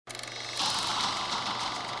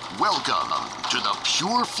Welcome to the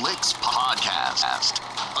Pure Flix Podcast,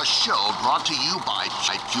 a show brought to you by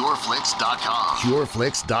PureFlix.com.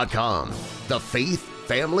 PureFlix.com, the faith,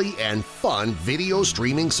 family, and fun video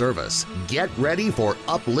streaming service. Get ready for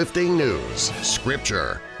uplifting news,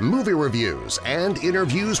 scripture, movie reviews, and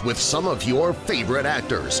interviews with some of your favorite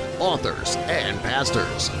actors, authors, and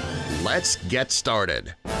pastors. Let's get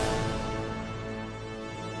started.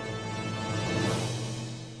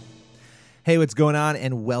 Hey, what's going on?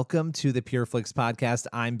 And welcome to the Pure Flix Podcast.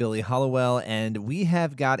 I'm Billy Hollowell, and we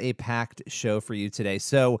have got a packed show for you today.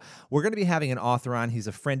 So we're going to be having an author on. He's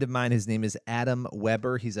a friend of mine. His name is Adam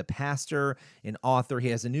Weber. He's a pastor, an author. He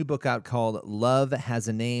has a new book out called Love Has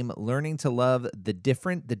a Name, Learning to Love the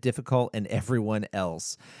Different, the Difficult, and Everyone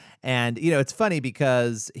Else. And, it's funny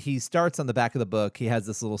because he starts on the back of the book. He has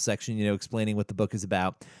this little section, explaining what the book is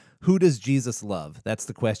about. Who does Jesus love? That's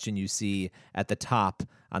the question you see at the top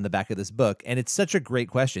on the back of this book. And it's such a great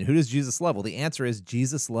question. Who does Jesus love? Well, the answer is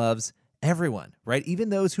Jesus loves everyone, right? Even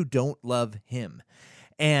those who don't love him.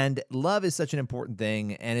 And love is such an important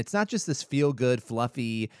thing. And it's not just this feel-good,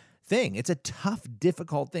 fluffy thing. It's a tough,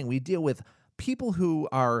 difficult thing. We deal with people who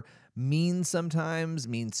are mean sometimes,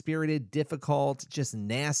 mean-spirited, difficult, just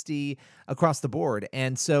nasty across the board.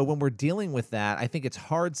 And so when we're dealing with that, I think it's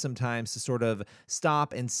hard sometimes to sort of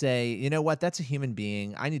stop and say, you know what, that's a human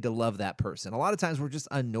being. I need to love that person. A lot of times we're just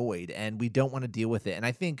annoyed and we don't want to deal with it. And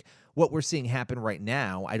I think what we're seeing happen right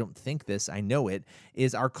now, I don't think this, I know it,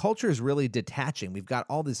 is our culture is really detaching. We've got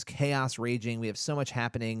all this chaos raging. We have so much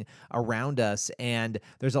happening around us, and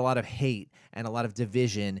there's a lot of hate and a lot of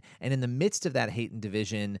division. And in the midst of that hate and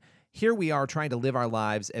division, here we are trying to live our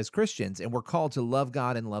lives as Christians, and we're called to love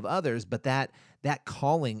God and love others, but that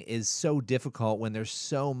calling is so difficult when there's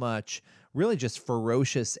so much really just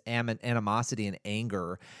ferocious animosity and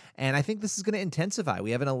anger. And I think this is going to intensify.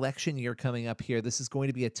 We have an election year coming up here. This is going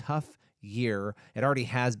to be a tough year. It already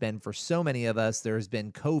has been for so many of us. There's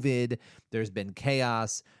been COVID, there's been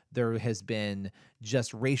chaos, there has been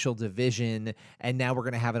just racial division, and now we're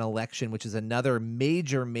going to have an election, which is another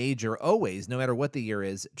major, always, no matter what the year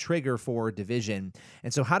is, trigger for division.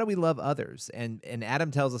 And so how do we love others? And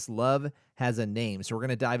Adam tells us love has a name. So we're going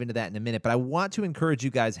to dive into that in a minute. But I want to encourage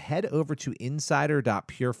you guys, head over to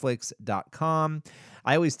insider.pureflix.com.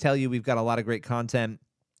 I always tell you we've got a lot of great content.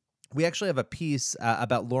 We actually have a piece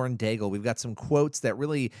about Lauren Daigle. We've got some quotes that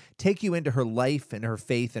really take you into her life and her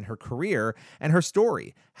faith and her career and her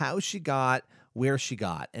story, how she got where she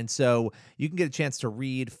got. And so you can get a chance to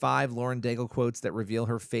read 5 Lauren Daigle quotes that reveal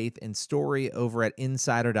her faith and story over at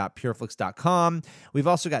insider.pureflix.com. We've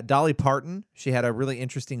also got Dolly Parton. She had a really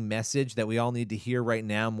interesting message that we all need to hear right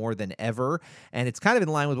now more than ever. And it's kind of in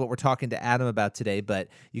line with what we're talking to Adam about today, but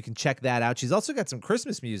you can check that out. She's also got some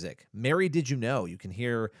Christmas music. Mary, Did You Know? You can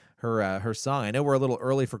hear her song. I know we're a little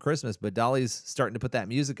early for Christmas, but Dolly's starting to put that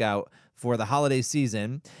music out for the holiday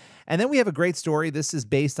season. And then we have a great story. This is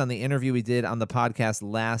based on the interview we did on the podcast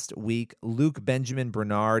last week. Luke Benjamin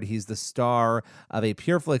Bernard, he's the star of a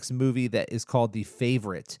PureFlix movie that is called The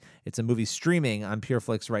Favorite. It's a movie streaming on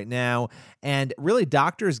PureFlix right now. And really,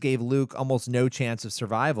 doctors gave Luke almost no chance of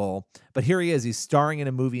survival. But here he is. He's starring in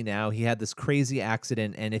a movie now. He had this crazy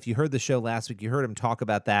accident. And if you heard the show last week, you heard him talk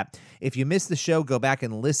about that. If you missed the show, go back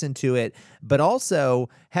and listen to it. But also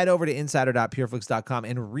head over to insider.pureflix.com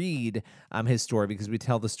and read his story, because we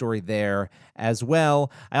tell the story there as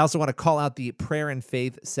well. I also want to call out the prayer and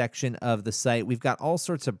faith section of the site. We've got all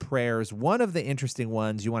sorts of prayers. One of the interesting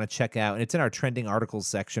ones you want to check out, and it's in our trending articles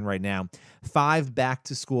section right now, 5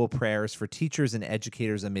 back-to-school prayers for teachers and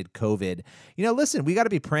educators amid COVID. Listen, we got to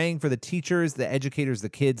be praying for the teachers, the educators, the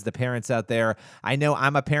kids, the parents out there. I know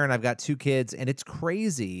I'm a parent. I've got 2 kids, and it's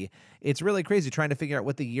crazy. It's really crazy trying to figure out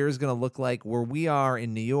what the year is going to look like. Where we are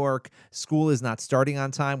in New York, school is not starting on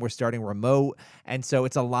time. We're starting remote. And so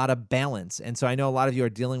it's a lot of balance. And so I know a lot of you are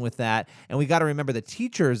dealing with that. And we got to remember the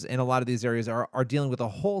teachers in a lot of these areas are dealing with a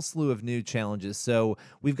whole slew of new challenges. So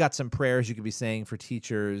we've got some prayers you could be saying for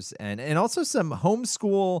teachers, and also some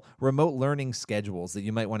homeschool remote learning schedules that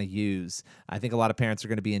you might want to use. I think a lot of parents are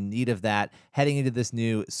going to be in need of that heading into this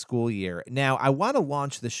new school year. Now, I want to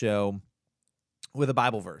launch the show with a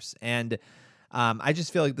Bible verse. And I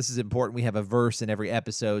just feel like this is important. We have a verse in every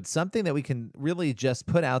episode, something that we can really just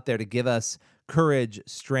put out there to give us courage,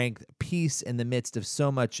 strength, peace in the midst of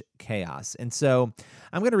so much chaos. And so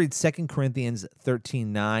I'm going to read 2 Corinthians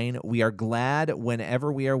 13:9. We are glad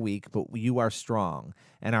whenever we are weak, but you are strong.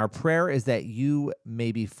 And our prayer is that you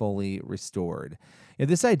may be fully restored.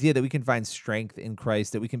 This idea that we can find strength in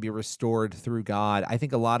Christ, that we can be restored through God, I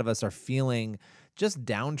think a lot of us are feeling just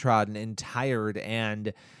downtrodden and tired.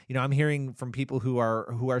 And, I'm hearing from people who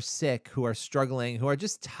are sick, who are struggling, who are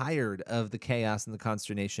just tired of the chaos and the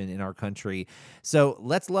consternation in our country. So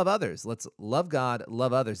let's love others. Let's love God,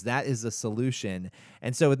 love others. That is the solution.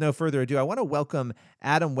 And so with no further ado, I want to welcome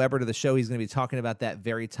Adam Weber to the show. He's going to be talking about that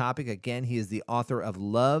very topic. Again, he is the author of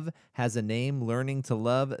Love Has a Name, Learning to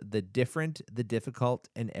Love the Different, the Difficult,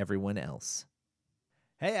 and Everyone Else.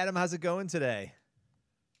 Hey, Adam, how's it going today?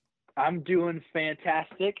 I'm doing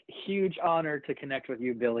fantastic. Huge honor to connect with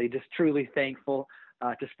you, Billy. Just truly thankful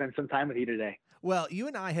to spend some time with you today. Well, you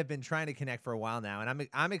and I have been trying to connect for a while now, and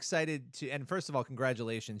I'm excited to. And first of all,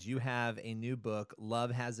 congratulations! You have a new book,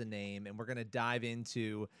 Love Has a Name, and we're going to dive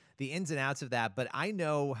into the ins and outs of that. But I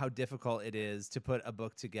know how difficult it is to put a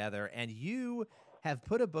book together, and you have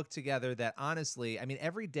put a book together that, honestly, I mean,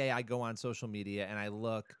 every day I go on social media and I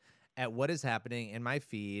look at what is happening in my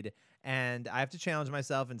feed, and I have to challenge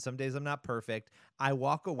myself, and some days I'm not perfect. I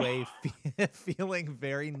walk away feeling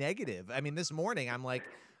very negative. I mean, this morning I'm like,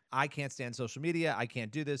 I can't stand social media. I can't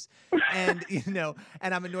do this. And,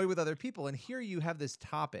 and I'm annoyed with other people. And here you have this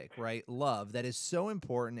topic, right? Love, that is so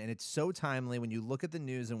important, and it's so timely when you look at the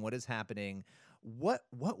news and what is happening. What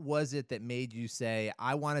was it that made you say,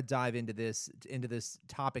 I want to dive into this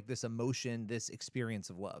topic, this emotion, this experience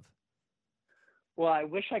of love? Well, I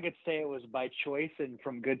wish I could say it was by choice and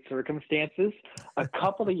from good circumstances. A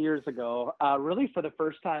couple of years ago, really for the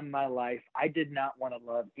first time in my life, I did not want to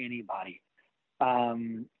love anybody.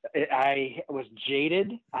 I was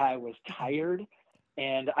jaded. I was tired.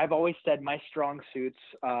 And I've always said my strong suits,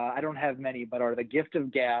 I don't have many, but are the gift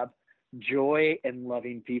of gab, joy, and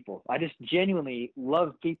loving people. I just genuinely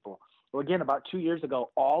love people. Well, again, about 2 years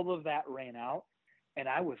ago, all of that ran out. And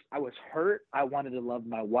I was hurt. I wanted to love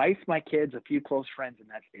my wife, my kids, a few close friends, and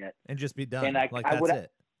that's it. And just be done. And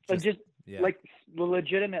That's it. Like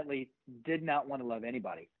legitimately did not want to love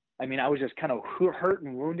anybody. I mean, I was just kind of hurt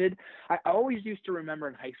and wounded. I always used to remember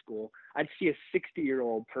in high school, I'd see a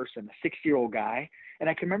 60-year-old person, a 60-year-old guy, and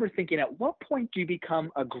I can remember thinking, at what point do you become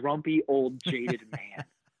a grumpy, old, jaded man?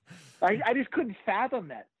 I just couldn't fathom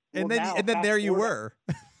that. And then there you were.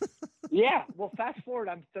 Yeah. Well, fast forward,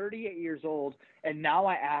 I'm 38 years old, and now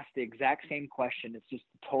I ask the exact same question. It's just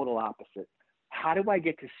the total opposite. How do I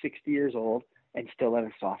get to 60 years old and still have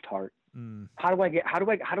a soft heart? How do I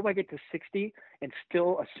get to 60 and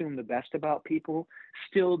still assume the best about people,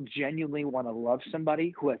 still genuinely want to love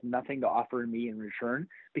somebody who has nothing to offer me in return?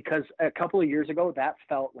 Because a couple of years ago, that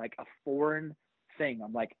felt like a foreign thing.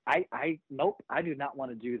 I'm like, nope, I do not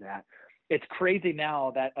want to do that. It's crazy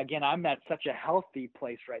now that, again, I'm at such a healthy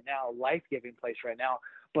place right now, life-giving place right now,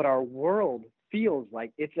 but our world feels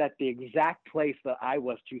like it's at the exact place that I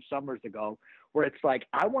was 2 summers ago, where it's like,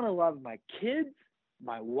 I want to love my kids,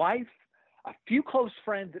 my wife, a few close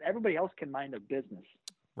friends, and everybody else can mind their business.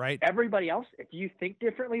 Right. Everybody else, if you think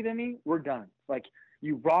differently than me, we're done. Like,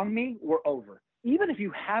 you wrong me, we're over. Even if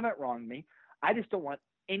you haven't wronged me, I just don't want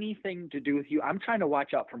anything to do with you. I'm trying to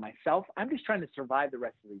watch out for myself. I'm just trying to survive the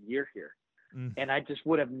rest of the year here. And I just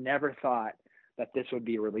would have never thought that this would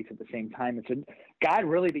be released at the same time. And so God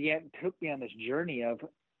really took me on this journey of,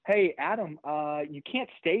 hey, Adam, you can't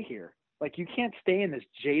stay here. Like, you can't stay in this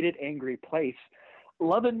jaded, angry place.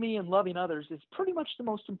 Loving me and loving others is pretty much the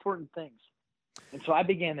most important things. And so I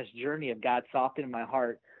began this journey of God softening my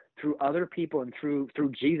heart through other people and through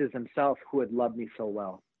Jesus himself, who had loved me so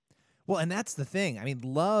well. Well, and that's the thing. I mean,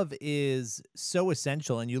 love is so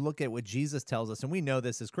essential. And you look at what Jesus tells us, and we know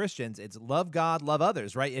this as Christians, it's love God, love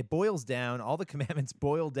others, right? It boils down, all the commandments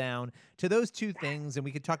boil down to those two things. And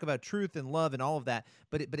we could talk about truth and love and all of that,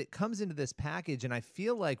 but it comes into this package. And I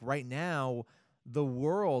feel like right now, the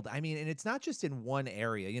world, I mean, and it's not just in one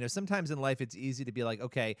area. Sometimes in life it's easy to be like,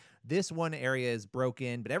 okay, this one area is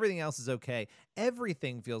broken, but everything else is okay.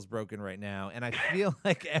 Everything feels broken right now. And I feel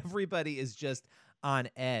like everybody is just on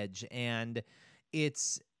edge, and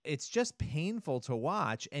it's just painful to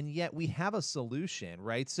watch, and yet we have a solution,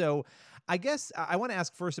 right? So I guess I want to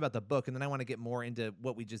ask first about the book, and then I want to get more into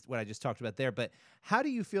what I just talked about there. But how do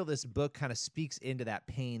you feel this book kind of speaks into that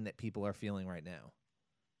pain that people are feeling right now?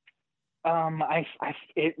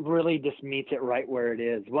 It really just meets it right where it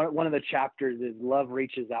is. One of the chapters is love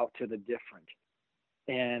reaches out to the different.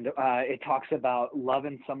 And it talks about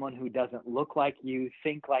loving someone who doesn't look like you,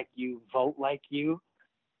 think like you, vote like you,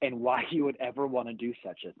 and why you would ever want to do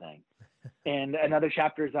such a thing. And another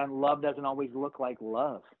chapter is on love doesn't always look like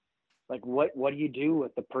love. Like, what do you do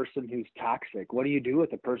with the person who's toxic? What do you do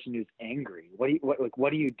with the person who's angry?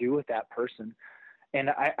 What do you do with that person? And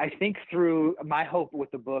I think through my hope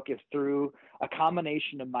with the book is through a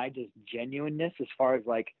combination of my just genuineness, as far as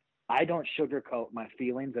like, I don't sugarcoat my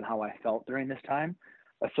feelings and how I felt during this time.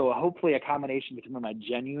 So hopefully a combination between my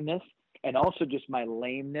genuineness and also just my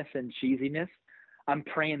lameness and cheesiness, I'm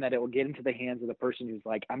praying that it will get into the hands of the person who's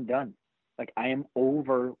like, I'm done. Like, I am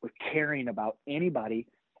over with caring about anybody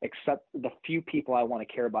except the few people I want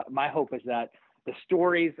to care about. My hope is that the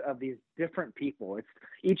stories of these different people,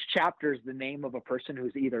 each chapter is the name of a person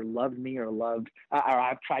who's either loved me or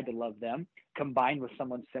I've tried to love them, combined with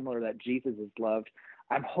someone similar that Jesus has loved.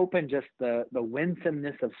 I'm hoping just the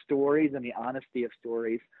winsomeness of stories and the honesty of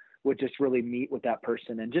stories would just really meet with that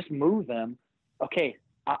person and just move them. Okay,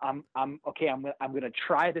 I'm going to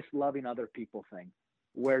try this loving other people thing.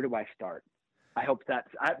 Where do I start? I hope that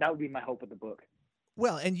would be my hope with the book.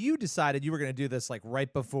 Well, and you decided you were going to do this like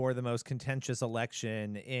right before the most contentious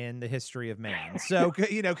election in the history of man. So,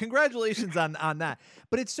 congratulations on that.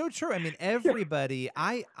 But it's so true. I mean, everybody,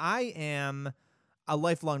 I am a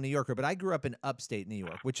lifelong New Yorker, but I grew up in upstate New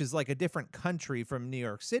York, which is like a different country from New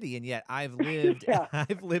York City. And yet I've lived,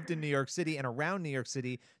 I've lived in New York City and around New York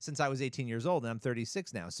City since I was 18 years old, and I'm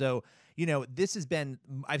 36 now. So,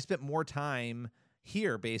 I've spent more time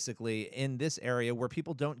here basically in this area where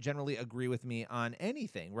people don't generally agree with me on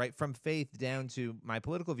anything, right? From faith down to my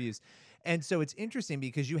political views. And so it's interesting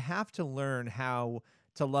because you have to learn how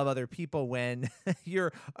to love other people when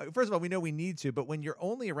you're, first of all, we know we need to, but when you're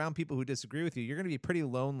only around people who disagree with you, you're going to be pretty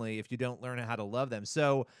lonely if you don't learn how to love them.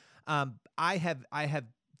 So I have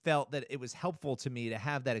felt that it was helpful to me to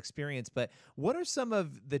have that experience. But what are some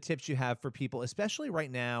of the tips you have for people, especially right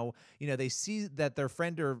now? They see that their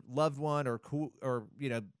friend or loved one or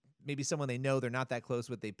maybe someone they know they're not that close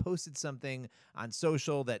with, they posted something on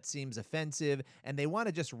social that seems offensive, and they want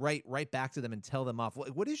to just write right back to them and tell them off.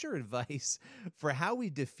 What is your advice for how we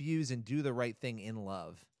diffuse and do the right thing in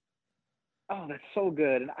love? Oh, that's so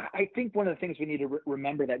good. And I think one of the things we need to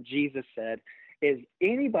remember that Jesus said is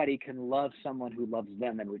anybody can love someone who loves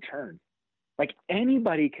them in return. Like,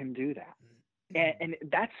 anybody can do that. And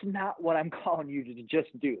that's not what I'm calling you to just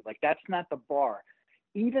do. Like, that's not the bar.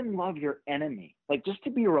 Even love your enemy. Like, just to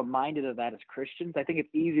be reminded of that as Christians, I think it's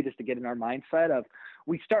easy just to get in our mindset of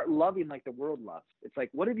we start loving like the world loves. It's like,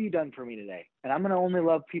 what have you done for me today? And I'm going to only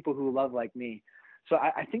love people who love like me. So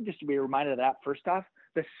I think just to be reminded of that first off.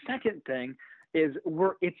 The second thing is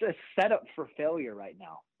it's a setup for failure right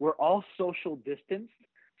now. We're all social distanced,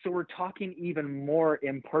 so we're talking even more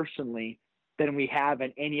impersonally than we have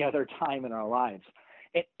at any other time in our lives.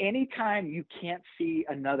 At any time you can't see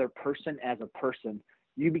another person as a person,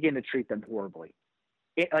 you begin to treat them horribly.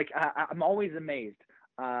 I'm always amazed.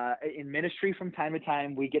 In ministry from time to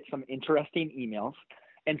time, we get some interesting emails.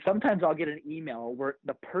 And sometimes I'll get an email where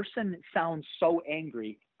the person sounds so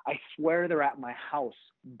angry, I swear they're at my house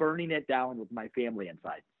burning it down with my family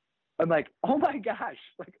inside. I'm like, oh my gosh,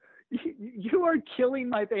 like you are killing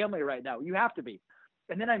my family right now. You have to be.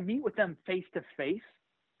 And then I meet with them face to face,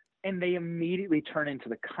 and they immediately turn into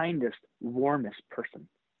the kindest, warmest person.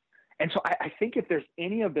 And so I think if there's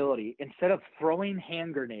any ability, instead of throwing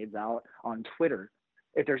hand grenades out on Twitter,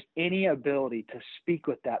 if there's any ability to speak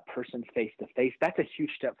with that person face to face, that's a huge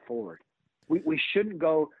step forward. We shouldn't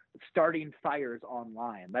go starting fires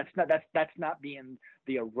online. That's not being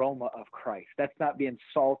the aroma of Christ. That's not being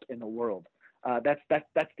salt in the world. That's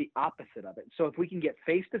the opposite of it. So if we can get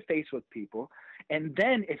face to face with people, and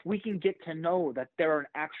then if we can get to know that they're an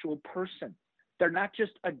actual person, they're not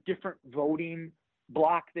just a different voting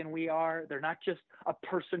block than we are. They're not just a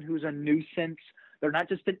person who's a nuisance. They're not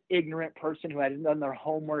just an ignorant person who hasn't done their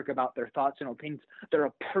homework about their thoughts and opinions. They're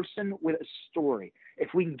a person with a story.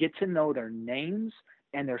 If we can get to know their names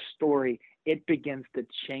and their story, it begins to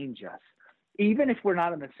change us. Even if we're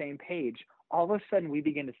not on the same page, all of a sudden we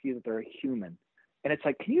begin to see that they're a human. And it's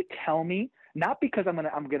like, can you tell me, not because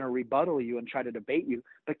I'm gonna rebuttal you and try to debate you,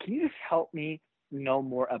 but can you just help me know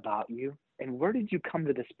more about you? And where did you come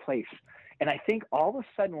to this place? And I think all of a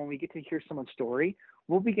sudden when we get to hear someone's story,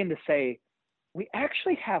 we'll begin to say, we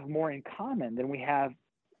actually have more in common than we have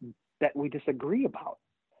that we disagree about.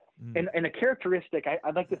 And a characteristic,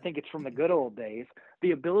 I'd like to think it's from the good old days,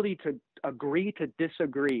 the ability to agree to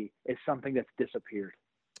disagree is something that's disappeared.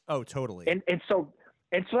 Oh, totally. And so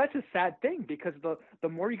that's a sad thing, because the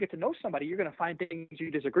more you get to know somebody, you're going to find things you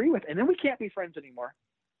disagree with, and then we can't be friends anymore.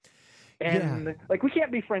 And we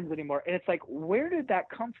can't be friends anymore. And it's like, where did that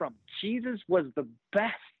come from? Jesus was the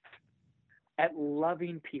best at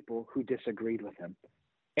loving people who disagreed with him.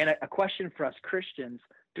 And a question for us Christians,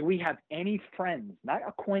 do we have any friends, not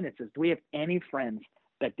acquaintances, do we have any friends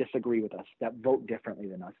that disagree with us, that vote differently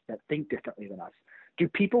than us, that think differently than us? Do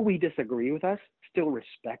people we disagree with us still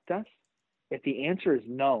respect us? If the answer is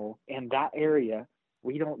no, in that area,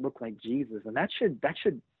 we don't look like Jesus. And that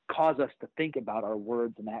should cause us to think about our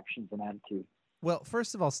words and actions and attitude. Well,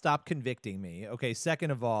 first of all, stop convicting me. Okay. Second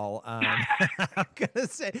of all, I'm gonna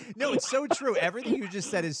say no. It's so true. Everything you just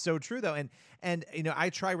said is so true, though. And I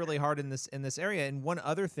try really hard in this area. And one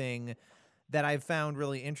other thing that I've found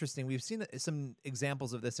really interesting, we've seen some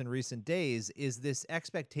examples of this in recent days, is this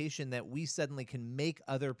expectation that we suddenly can make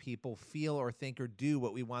other people feel or think or do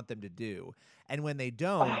what we want them to do, and when they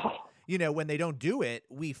don't. When they don't do it,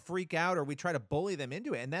 we freak out or we try to bully them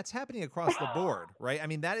into it. And that's happening across the board, right? I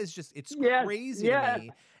mean, that is just, it's crazy to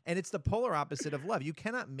me. And it's the polar opposite of love. You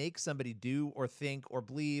cannot make somebody do or think or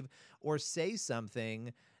believe or say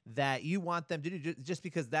something that you want them to do just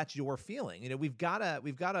because that's your feeling. We've got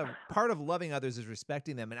to part of loving others is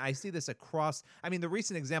respecting them. And I see this across, I mean, the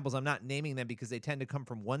recent examples, I'm not naming them because they tend to come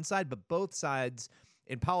from one side, but both sides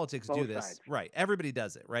in politics do this. Sides. Right. Everybody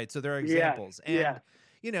does it. Right. So there are examples. And,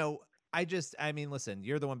 I mean, listen,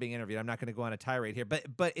 you're the one being interviewed. I'm not going to go on a tirade here,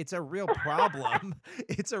 but it's a real problem.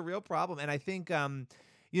 It's a real problem. And I think, when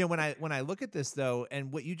I look at this though,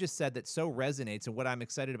 and what you just said that so resonates, and what I'm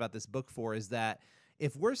excited about this book for is that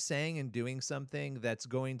if we're saying and doing something that's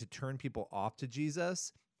going to turn people off to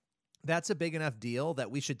Jesus, that's a big enough deal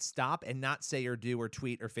that we should stop and not say or do or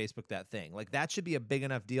tweet or Facebook that thing. Like, that should be a big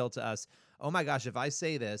enough deal to us. Oh my gosh, if I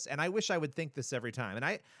say this, and I wish I would think this every time.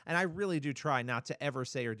 And I really do try not to ever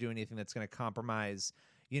say or do anything that's going to compromise,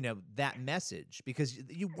 that message, because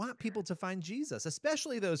you want people to find Jesus,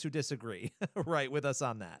 especially those who disagree, right, with us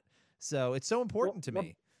on that. So it's so important to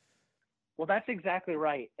me. Well, that's exactly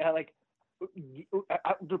right.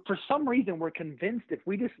 For some reason, we're convinced if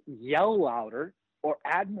we just yell louder or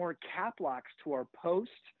add more cap locks to our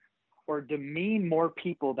posts or demean more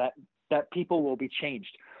people, that people will be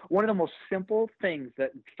changed. One of the most simple things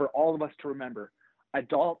that for all of us to remember,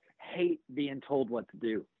 adults hate being told what to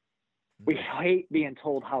do. We hate being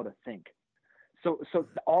told how to think. So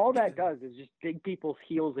all that does is just dig people's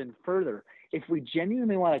heels in further. If we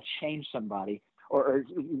genuinely want to change somebody or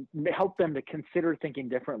help them to consider thinking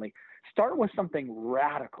differently, start with something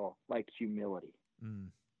radical like humility.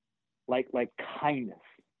 Like kindness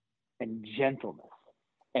and gentleness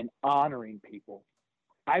and honoring people.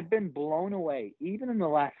 I've been blown away, even in the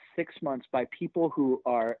last 6 months, by people who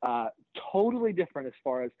are totally different as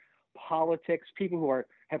far as politics, people who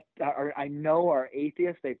I know are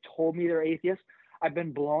atheists. They've told me they're atheists. I've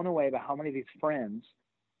been blown away by how many of these friends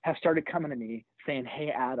have started coming to me saying, "Hey,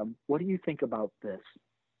 Adam, what do you think about this?"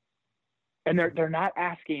 And they're not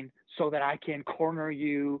asking so that I can corner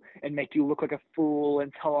you and make you look like a fool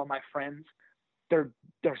and tell all my friends. They're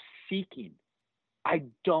seeking. I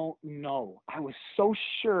don't know. I was so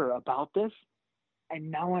sure about this, and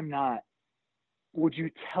now I'm not. Would you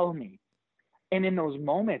tell me? And in those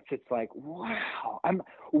moments, it's like, wow,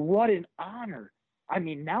 what an honor. I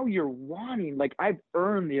mean, now you're wanting, like, I've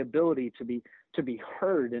earned the ability to be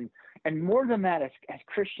heard. And more than that, as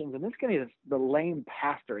Christians, and this is going to be the lame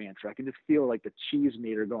pastor answer. I can just feel like the cheese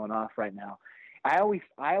meter going off right now. I always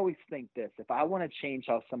think this: if I want to change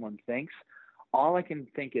how someone thinks, all I can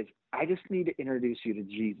think is, I just need to introduce you to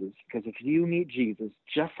Jesus. Because if you meet Jesus,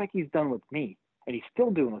 just like he's done with me, and he's still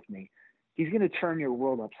doing with me, he's going to turn your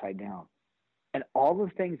world upside down. And all the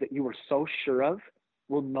things that you were so sure of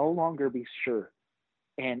will no longer be sure.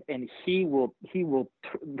 And he will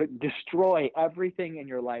destroy everything in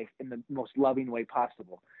your life in the most loving way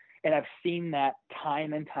possible. And I've seen that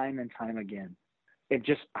time and time and time again.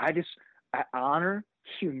 I honor,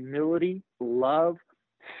 humility, love,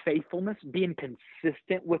 faithfulness, being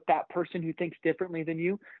consistent with that person who thinks differently than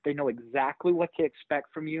you. They know exactly what to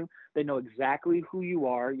expect from you. They know exactly who you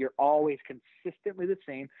are. You're always consistently the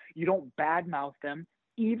same. You don't badmouth them.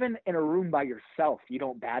 Even in a room by yourself, you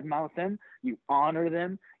don't badmouth them. You honor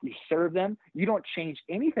them. You serve them. You don't change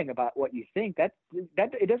anything about what you think. That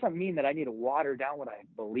it doesn't mean that I need to water down what I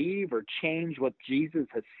believe or change what Jesus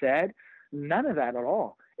has said. None of that at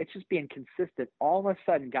all. It's just being consistent. All of a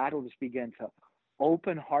sudden, God will just begin to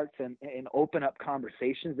open hearts and open up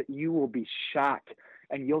conversations that you will be shocked,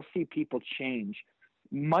 and you'll see people change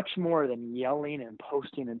much more than yelling and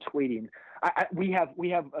posting and tweeting. We have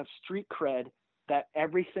a street cred that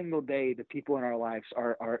every single day the people in our lives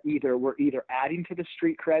we're either adding to the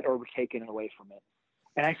street cred or we're taking it away from it.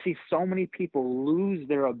 And I see so many people lose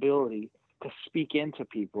their ability to speak into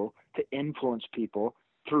people, to influence people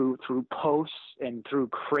through posts and through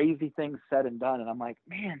crazy things said and done. And I'm like,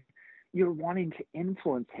 man, you're wanting to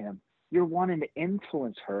influence him. You're wanting to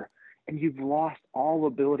influence her, and you've lost all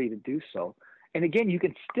ability to do so. And again, you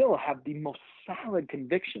can still have the most solid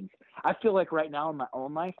convictions. I feel like right now in my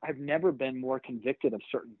own life, I've never been more convicted of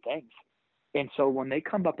certain things. And so when they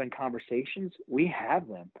come up in conversations, we have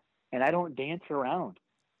them. And I don't dance around.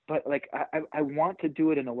 but like I want to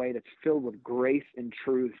do it in a way that's filled with grace and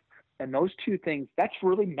truth. And those two things, that's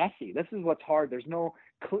really messy. This is what's hard. There's no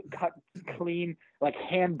cut, clean, like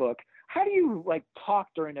handbook. How do you like talk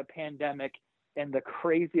during a pandemic and the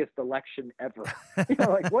craziest election ever?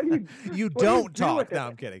 Like what do you you what don't do you do talk. with No, it?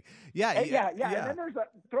 I'm kidding. Yeah. And then there's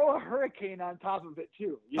throw a hurricane on top of it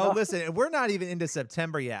too. Oh, listen, we're not even into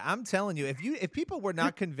September yet. I'm telling you, if people were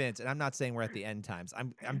not convinced, and I'm not saying we're at the end times,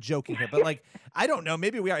 I'm joking here, but like I don't know,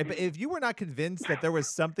 maybe we are. But if you were not convinced that there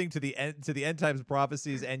was something to the end times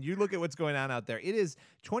prophecies, and you look at what's going on out there,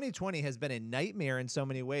 2020 has been a nightmare in so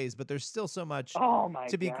many ways, but there's still so much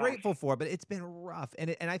to be grateful for. But it's been rough,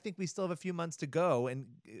 and I think we still have a few months to go, and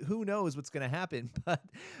who knows what's going to happen.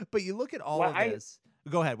 But you look at all of this.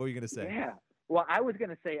 Go ahead. What were you going to say? Yeah. Well, I was going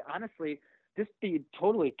to say, honestly, just be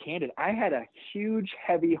totally candid. I had a huge,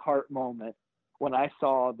 heavy heart moment when I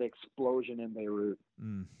saw the explosion in Beirut.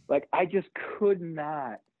 Like, I just could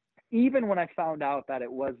not, even when I found out that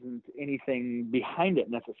it wasn't anything behind it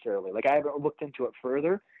necessarily. Like, I haven't looked into it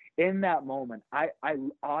further. In that moment, I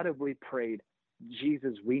audibly prayed,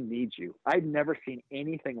 Jesus, we need you. I'd never seen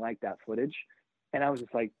anything like that footage. And I was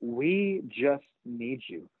just like, we just need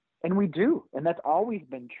you. And we do. And that's always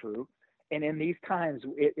been true. And in these times,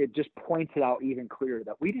 it just points it out even clearer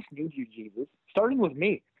that we just need you, Jesus, starting with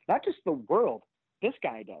me, not just the world. This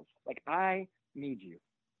guy does. Like, I need you.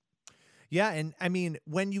 Yeah, and I mean,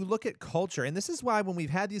 when you look at culture, and this is why when we've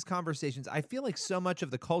had these conversations, I feel like so much of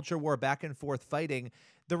the culture war back and forth fighting,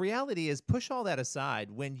 the reality is push all that aside.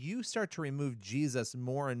 When you start to remove Jesus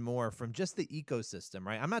more and more from just the ecosystem,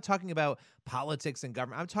 right? I'm not talking about politics and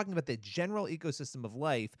government. I'm talking about the general ecosystem of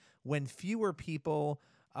life. When fewer people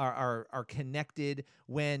are connected,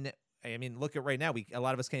 when I mean, look at right now. A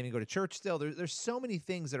lot of us can't even go to church still. There's so many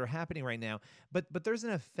things that are happening right now, but there's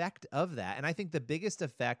an effect of that, and I think the biggest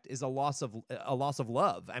effect is a loss of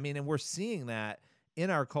love. I mean, and we're seeing that in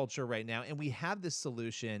our culture right now, and we have this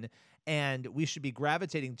solution, and we should be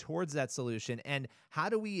gravitating towards that solution. And how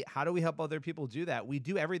do we help other people do that? We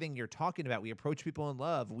do everything you're talking about. We approach people in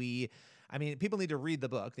love. I mean, people need to read the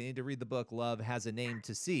book. They need to read the book. Love Has a Name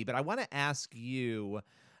to See. But I want to ask you.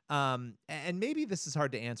 And maybe this is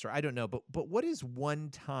hard to answer. I don't know. But what is one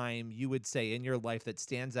time you would say in your life that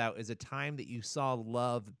stands out as a time that you saw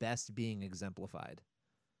love best being exemplified?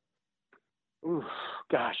 Ooh,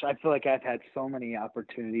 gosh, I feel like I've had so many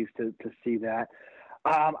opportunities to see that.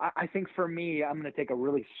 I think for me, I'm going to take a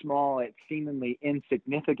really small, seemingly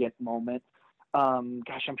insignificant moment.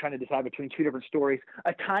 Gosh, I'm trying to decide between two different stories.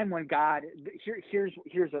 A time when God, here's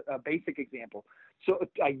a basic example. So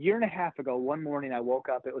a year and a half ago, one morning I woke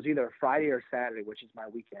up. It was either a Friday or Saturday, which is my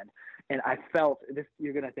weekend. And I felt this,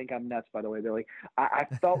 you're going to think I'm nuts, by the way, Billy. I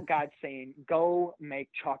felt God saying, go make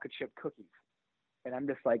chocolate chip cookies. And I'm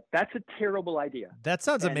just like, that's a terrible idea. That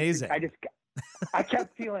sounds amazing. I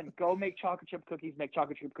kept feeling, go make chocolate chip cookies,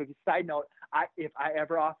 Side note, if I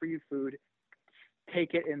ever offer you food,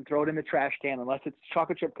 take it and throw it in the trash can, unless it's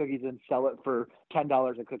chocolate chip cookies, and sell it for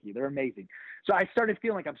 $10 a cookie. They're amazing. So I started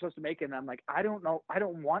feeling like I'm supposed to make it, and I'm like, I don't know. I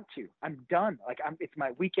don't want to. I'm done. Like, it's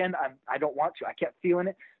my weekend. I don't want to. I kept feeling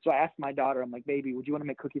it. So I asked my daughter, I'm like, baby, would you want to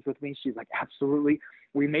make cookies with me? She's like, absolutely.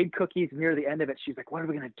 We made cookies. Near the end of it, she's like, what are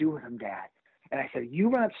we going to do with them, Dad? And I said, you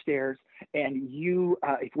run upstairs and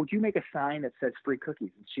would you make a sign that says free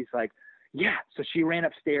cookies? And she's like, yeah. So she ran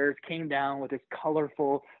upstairs, came down with this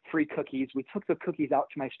colorful free cookies. We took the cookies out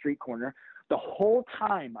to my street corner. The whole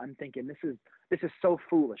time I'm thinking, this is so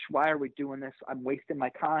foolish. Why are we doing this? I'm wasting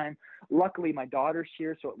my time. Luckily, my daughter's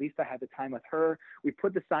here, so at least I have the time with her. We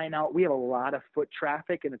put the sign out. We have a lot of foot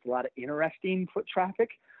traffic, and it's a lot of interesting foot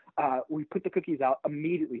traffic. We put the cookies out.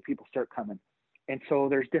 Immediately, people start coming. And so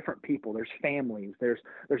there's different people, there's families, there's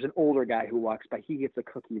an older guy who walks by, he gets a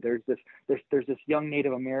cookie. There's this young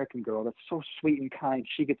Native American girl that's so sweet and kind,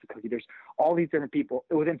 she gets a cookie. There's all these different people.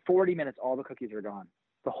 Within 40 minutes, all the cookies are gone.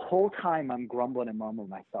 The whole time I'm grumbling and mumbling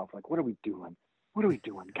myself, like, what are we doing? What are we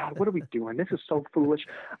doing? God, what are we doing? This is so foolish.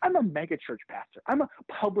 I'm a mega church pastor. I'm a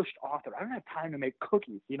published author. I don't have time to make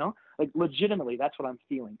cookies, Like, legitimately, that's what I'm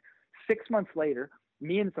feeling. 6 months later,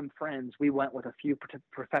 me and some friends, we went with a few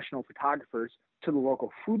professional photographers to the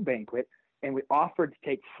local food banquet, and we offered to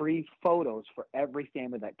take free photos for every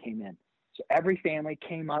family that came in. So every family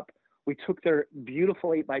came up. We took their beautiful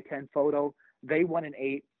 8x10 photo. They went and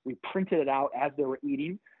ate. We printed it out as they were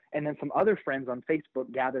eating. And then some other friends on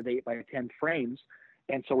Facebook gathered the 8x10 frames.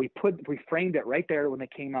 And so we framed it right there. When they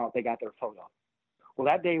came out, they got their photo. Well,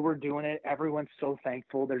 that day we're doing it. Everyone's so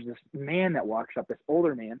thankful. There's this man that walks up, this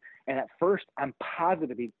older man. And at first I'm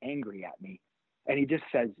positive he's angry at me. And he just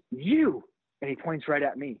says, you. And he points right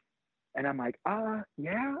at me. And I'm like,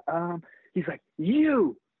 yeah. He's like,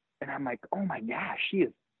 you. And I'm like, oh my gosh, she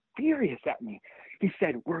is furious at me. He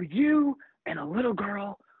said, were you and a little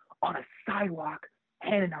girl on a sidewalk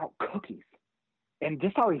handing out cookies? And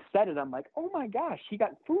just how he said it, I'm like, oh my gosh, he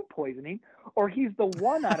got food poisoning, or he's the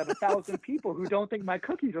one out of 1,000 people who don't think my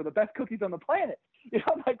cookies are the best cookies on the planet.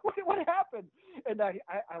 I'm like, what happened? And I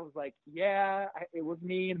was like, yeah, it was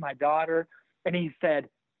me and my daughter. And he said,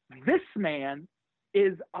 this man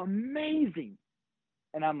is amazing.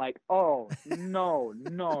 And I'm like, oh, no.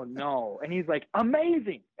 And he's like,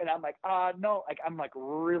 amazing. And I'm like, no, like, I'm like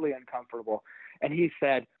really uncomfortable. And he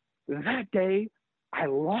said, that day I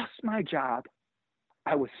lost my job.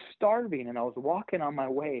 I was starving and I was walking on my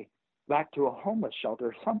way back to a homeless shelter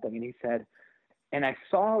or something. And he said, and I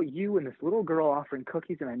saw you and this little girl offering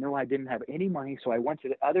cookies, and I know I didn't have any money. So I went to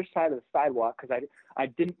the other side of the sidewalk because I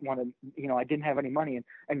didn't want to, I didn't have any money.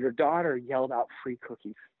 And your daughter yelled out free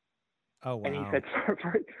cookies. Oh, wow. And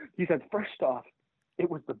he said, first off, it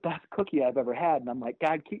was the best cookie I've ever had. And I'm like,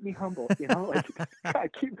 God, keep me humble, like, God,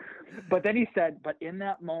 but then he said, but in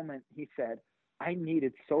that moment, he said, I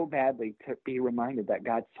needed so badly to be reminded that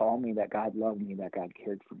God saw me, that God loved me, that God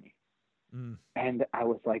cared for me. Mm. And I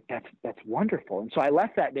was like, that's wonderful. And so I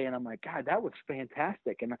left that day and I'm like, God, that was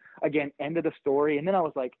fantastic. And again, end of the story. And then I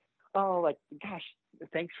was like, oh, like, gosh,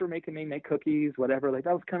 thanks for making me make cookies, whatever. Like,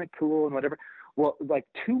 that was kind of cool and whatever. Well, like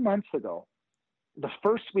 2 months ago, the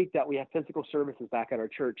first week that we have physical services back at our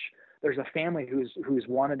church, there's a family who's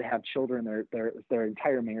wanted to have children their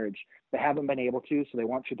entire marriage. They haven't been able to, so they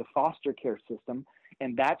went through the foster care system.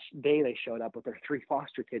 And that day they showed up with their 3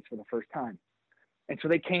 foster kids for the first time. And so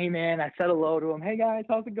they came in, I said hello to them. Hey guys,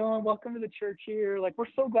 how's it going? Welcome to the church here. Like, we're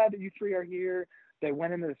so glad that you 3 are here. They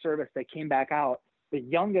went into the service, they came back out. The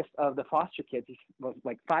youngest of the foster kids, he was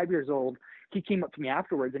like 5 years old. He came up to me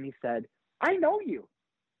afterwards and he said, I know you.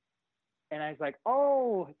 And I was like,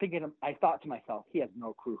 oh, I thought to myself, he has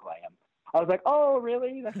no clue who I am. I was like, oh,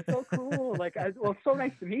 really? That's so cool. Like, well, so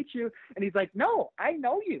nice to meet you. And he's like, no, I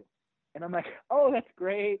know you. And I'm like, oh, that's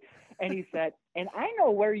great. And he said, and I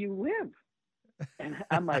know where you live. And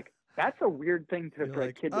I'm like, that's a weird thing for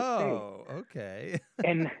a kid to say. Oh, okay.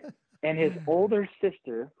 and his older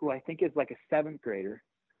sister, who I think is like a 7th grader,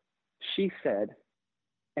 she said,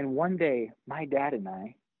 and one day my dad and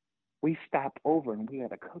I, we stopped over and we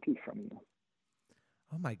had a cookie from you.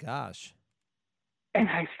 Oh my gosh. And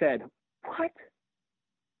I said, what?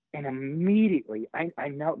 And immediately I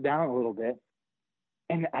knelt down a little bit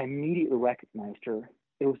and I immediately recognized her.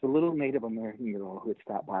 It was the little Native American girl who had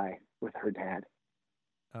stopped by with her dad.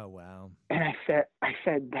 Oh, wow. And I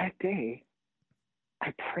said, that day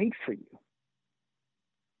I prayed for you.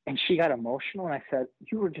 And she got emotional and I said,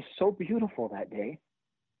 you were just so beautiful that day.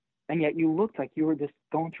 And yet you looked like you were just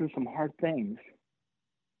going through some hard things.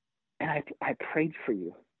 And I prayed for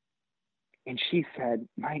you. And she said,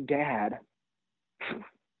 my dad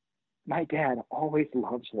always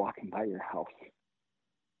loves walking by your house.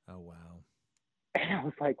 Oh, wow. And I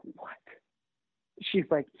was like, what? She's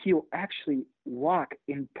like, he'll actually walk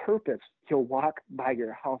in purpose. He'll walk by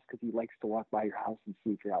your house because he likes to walk by your house and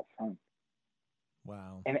see if you're out front.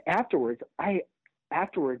 Wow. And afterwards,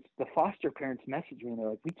 the foster parents messaged me and they're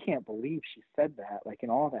like, we can't believe she said that. Like,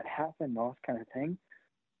 and all that happened, all this kind of thing.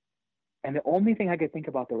 And the only thing I could think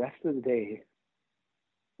about the rest of the day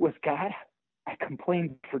was, God, I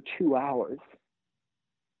complained for 2 hours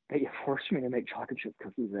that you forced me to make chocolate chip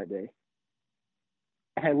cookies that day.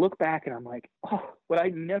 And I look back and I'm like, oh, would I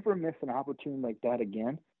never miss an opportunity like that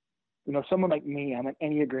again? Someone like me, I'm an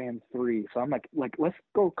Enneagram 3. So I'm like, let's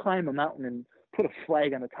go climb a mountain and put a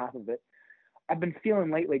flag on the top of it. I've been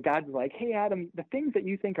feeling lately, God's like, hey, Adam, the things that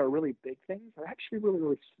you think are really big things are actually really,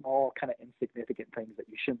 really small, kind of insignificant things that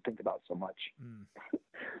you shouldn't think about so much. Mm.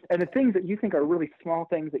 And the things that you think are really small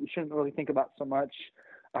things that you shouldn't really think about so much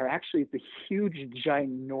are actually the huge,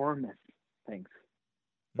 ginormous things.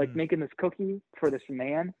 Like making this cookie for this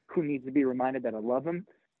man who needs to be reminded that I love him,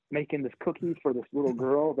 making this cookie for this little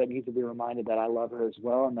girl that needs to be reminded that I love her as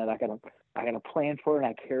well and that I got a plan for her and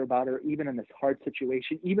I care about her, even in this hard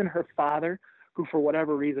situation. Even her father, who for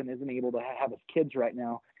whatever reason isn't able to have his kids right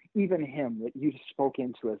now, even him, that you just spoke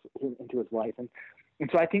into his life. And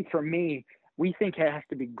so I think for me, we think it has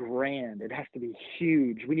to be grand. It has to be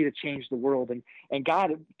huge. We need to change the world. And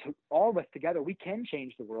God, to all of us together, we can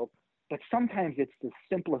change the world. But sometimes it's the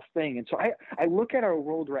simplest thing. And so I look at our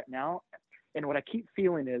world right now, and what I keep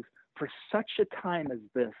feeling is, for such a time as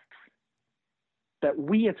this, that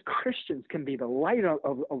we as Christians can be the light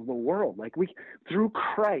of the world. Like, we, through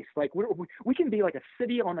Christ, like we can be like a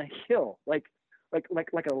city on a hill, like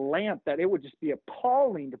a lamp that it would just be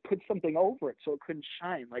appalling to put something over it so it couldn't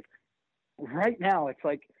shine. Like right now, it's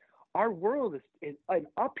like our world is an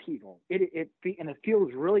upheaval. And it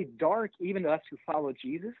feels really dark, even to us who follow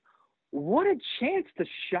Jesus. What a chance to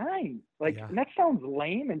shine. Like, Yeah. and that sounds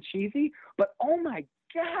lame and cheesy, but oh my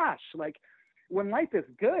gosh, like when life is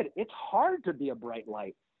good, it's hard to be a bright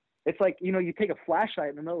light. It's like, you take a flashlight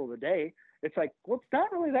in the middle of the day. It's like, well, it's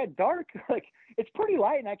not really that dark. Like, it's pretty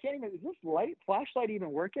light, and I can't even, is this flashlight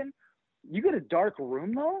even working? You get a dark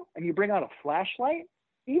room though, and you bring out a flashlight,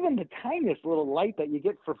 even the tiniest little light that you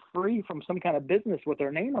get for free from some kind of business with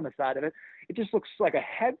their name on the side of it, it just looks like a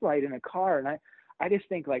headlight in a car. And I just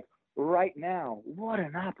think, like, right now, what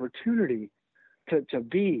an opportunity to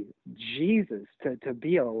be Jesus, to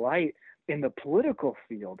be a light in the political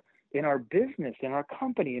field, in our business, in our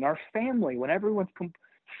company, in our family, when everyone's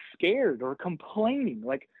scared or complaining.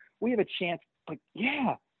 Like, we have a chance, like,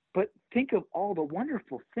 yeah, but think of all the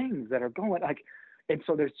wonderful things that are going, like, and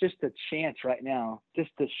so there's just a chance right now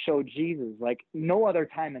just to show Jesus like no other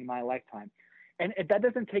time in my lifetime. And that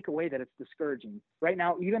doesn't take away that it's discouraging. Right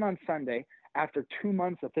now, even on Sunday, after 2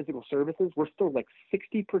 months of physical services, we're still like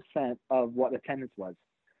 60% of what attendance was.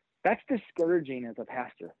 That's discouraging as a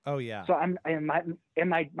pastor. Oh yeah. So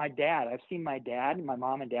my dad, I've seen my dad, my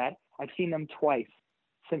mom and dad, I've seen them twice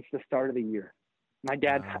since the start of the year. My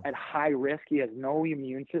dad's at high risk. He has no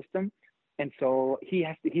immune system. And so he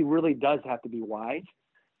really does have to be wise.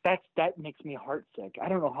 That makes me heartsick. I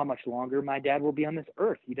don't know how much longer my dad will be on this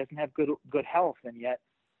earth. He doesn't have good health,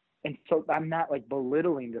 and so I'm not like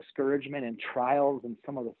belittling discouragement and trials and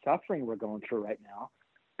some of the suffering we're going through right now,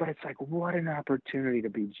 but it's like, what an opportunity to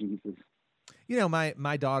be Jesus.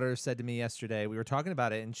 My daughter said to me yesterday, we were talking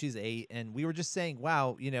about it, and she's 8, and we were just saying,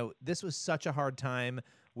 wow, this was such a hard time.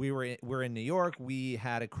 We're in New York. We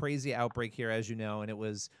had a crazy outbreak here, as you know, and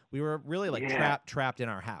we were really like trapped in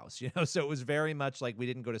our house, so it was very much like we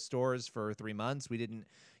didn't go to stores for 3 months. We didn't,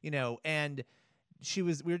 and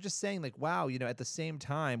we were just saying, like, wow, at the same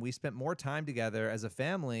time, we spent more time together as a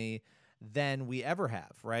family than we ever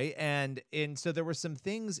have. Right. And so there were some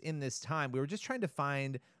things in this time, we were just trying to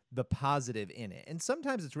find the positive in it. And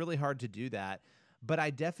sometimes it's really hard to do that. But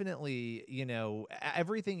I definitely,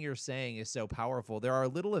 everything you're saying is so powerful. There are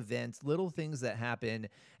little events, little things that happen.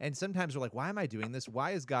 And sometimes we're like, why am I doing this?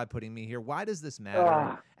 Why is God putting me here? Why does this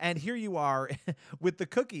matter? And here you are with the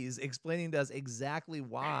cookies explaining to us exactly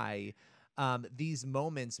why these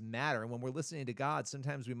moments matter. And when we're listening to God,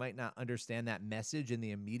 sometimes we might not understand that message in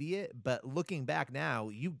the immediate, but looking back now,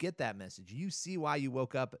 you get that message. You see why you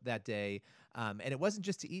woke up that day. And it wasn't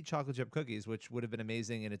just to eat chocolate chip cookies, which would have been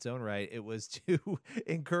amazing in its own right. It was to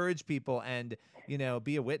encourage people and,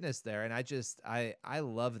 be a witness there. And I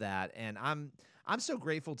love that. And I'm so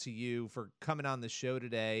grateful to you for coming on the show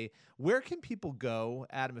today. Where can people go,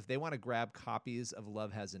 Adam, if they want to grab copies of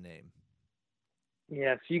Love Has a Name?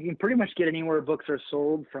 Yeah, so you can pretty much get anywhere books are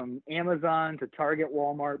sold, from Amazon to Target,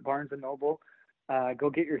 Walmart, Barnes & Noble. Go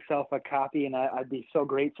get yourself a copy, and I'd be so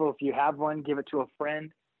grateful if you have one. Give it to a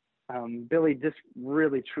friend. Billy, just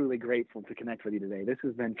really, truly grateful to connect with you today. This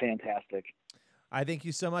has been fantastic. I thank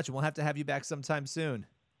you so much, and we'll have to have you back sometime soon.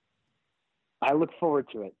 I look forward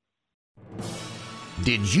to it.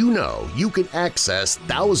 Did you know you can access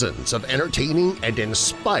thousands of entertaining and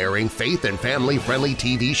inspiring faith and family-friendly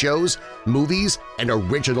TV shows, movies, and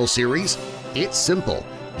original series? It's simple.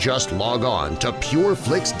 Just log on to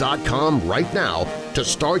pureflix.com right now to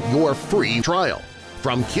start your free trial.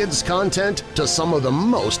 From kids' content to some of the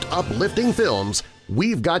most uplifting films,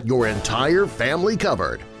 we've got your entire family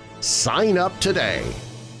covered. Sign up today.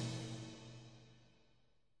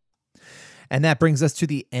 And that brings us to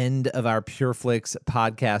the end of our Pure Flix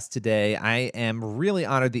podcast today. I am really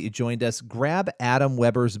honored that you joined us. Grab Adam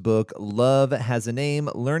Weber's book, Love Has a Name,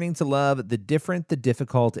 Learning to Love the Different, the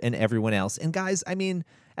Difficult, and Everyone Else. And guys, I mean,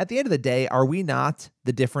 at the end of the day, are we not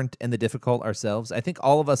the different and the difficult ourselves? I think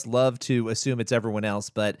all of us love to assume it's everyone else,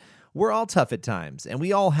 but we're all tough at times, and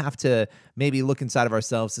we all have to maybe look inside of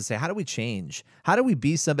ourselves to say, how do we change? How do we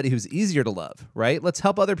be somebody who's easier to love, right? Let's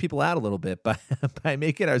help other people out a little bit by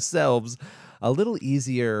making ourselves a little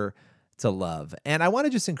easier to love. And I want to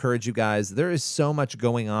just encourage you guys, there is so much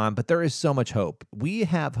going on, but there is so much hope. We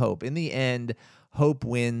have hope. In the end, hope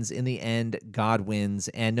wins. In the end, God wins.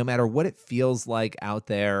 And no matter what it feels like out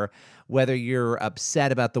there, whether you're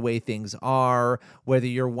upset about the way things are, whether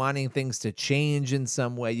you're wanting things to change in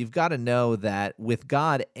some way, you've got to know that with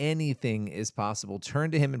God, anything is possible.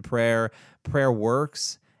 Turn to Him in prayer. Prayer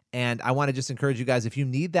works. And I want to just encourage you guys, if you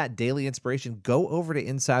need that daily inspiration, go over to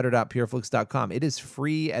insider.pureflix.com. It is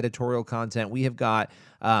free editorial content. We have got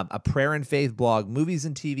a prayer and faith blog, movies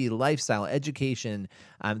and TV, lifestyle, education.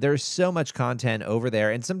 There's so much content over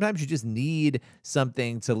there. And sometimes you just need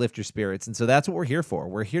something to lift your spirits. And so that's what we're here for.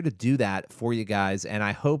 We're here to do that for you guys. And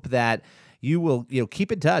I hope that you will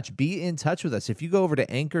keep in touch, be in touch with us. If you go over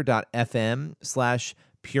to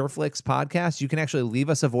anchor.fm/PureFlix podcast, you can actually leave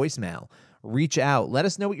us a voicemail. Reach out. Let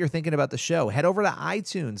us know what you're thinking about the show. Head over to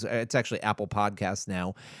iTunes. It's actually Apple Podcasts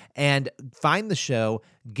now. And find the show.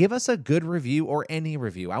 Give us a good review or any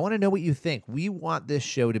review. I want to know what you think. We want this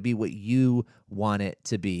show to be what you want it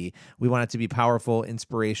to be. We want it to be powerful,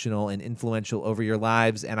 inspirational, and influential over your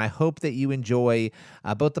lives. And I hope that you enjoy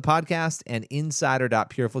both the podcast and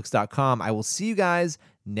insider.pureflix.com. I will see you guys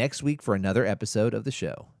next week for another episode of the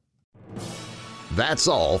show. That's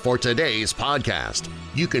all for today's podcast.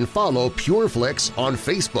 You can follow Pure Flix on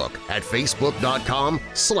Facebook at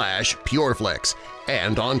facebook.com/PureFlix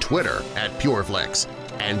and on Twitter at PureFlix.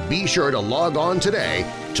 And be sure to log on today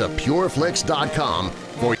to pureflix.com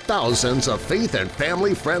for thousands of faith and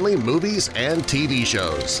family-friendly movies and TV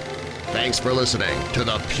shows. Thanks for listening to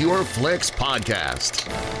the Pure Flix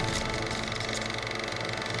Podcast.